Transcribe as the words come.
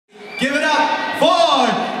Give it up for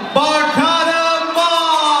Barkada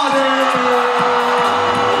Modern!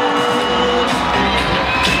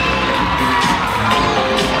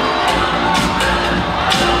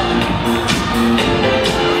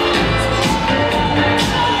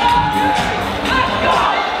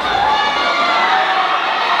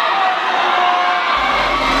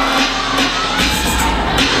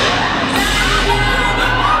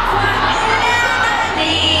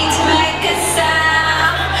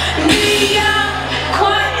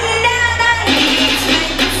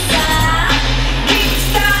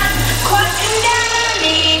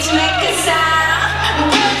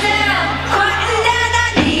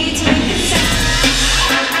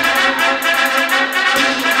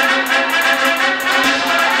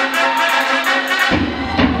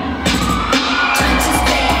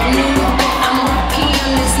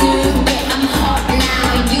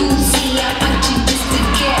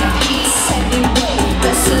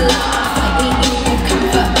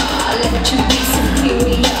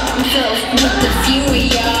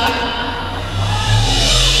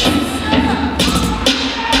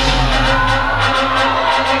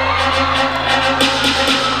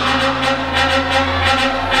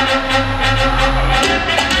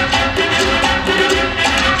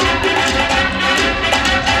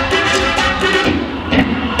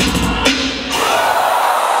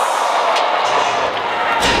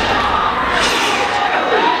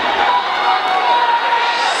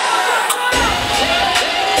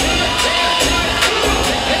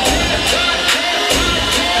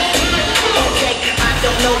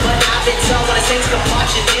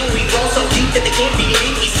 We roll so deep that they can't be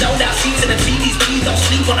leave. We sold out seats in the TVs, please don't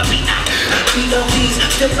sleep on a beat. We don't please,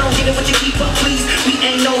 still don't get it what you keep up, please. We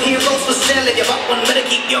ain't no heroes for selling. You bought one, better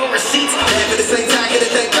keep your receipts. Back at the same time, get a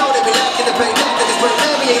thing go, they be lacking to pay back. This break,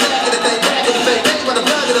 man, we ain't lacking to pay back. To the fake pay, but the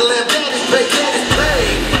blood to the left, that is fake, that is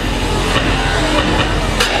paid.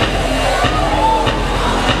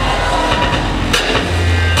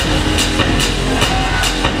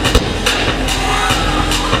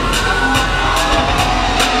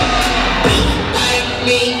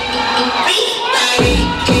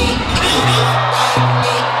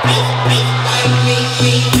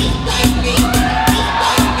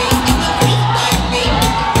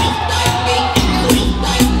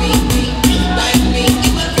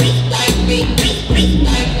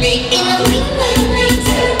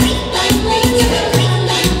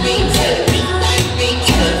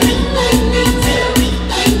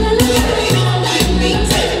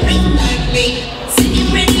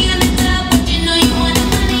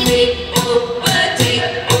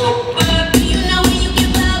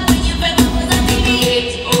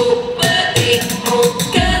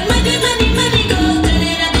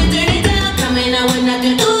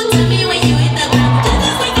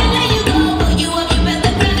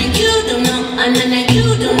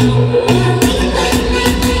 You don't know.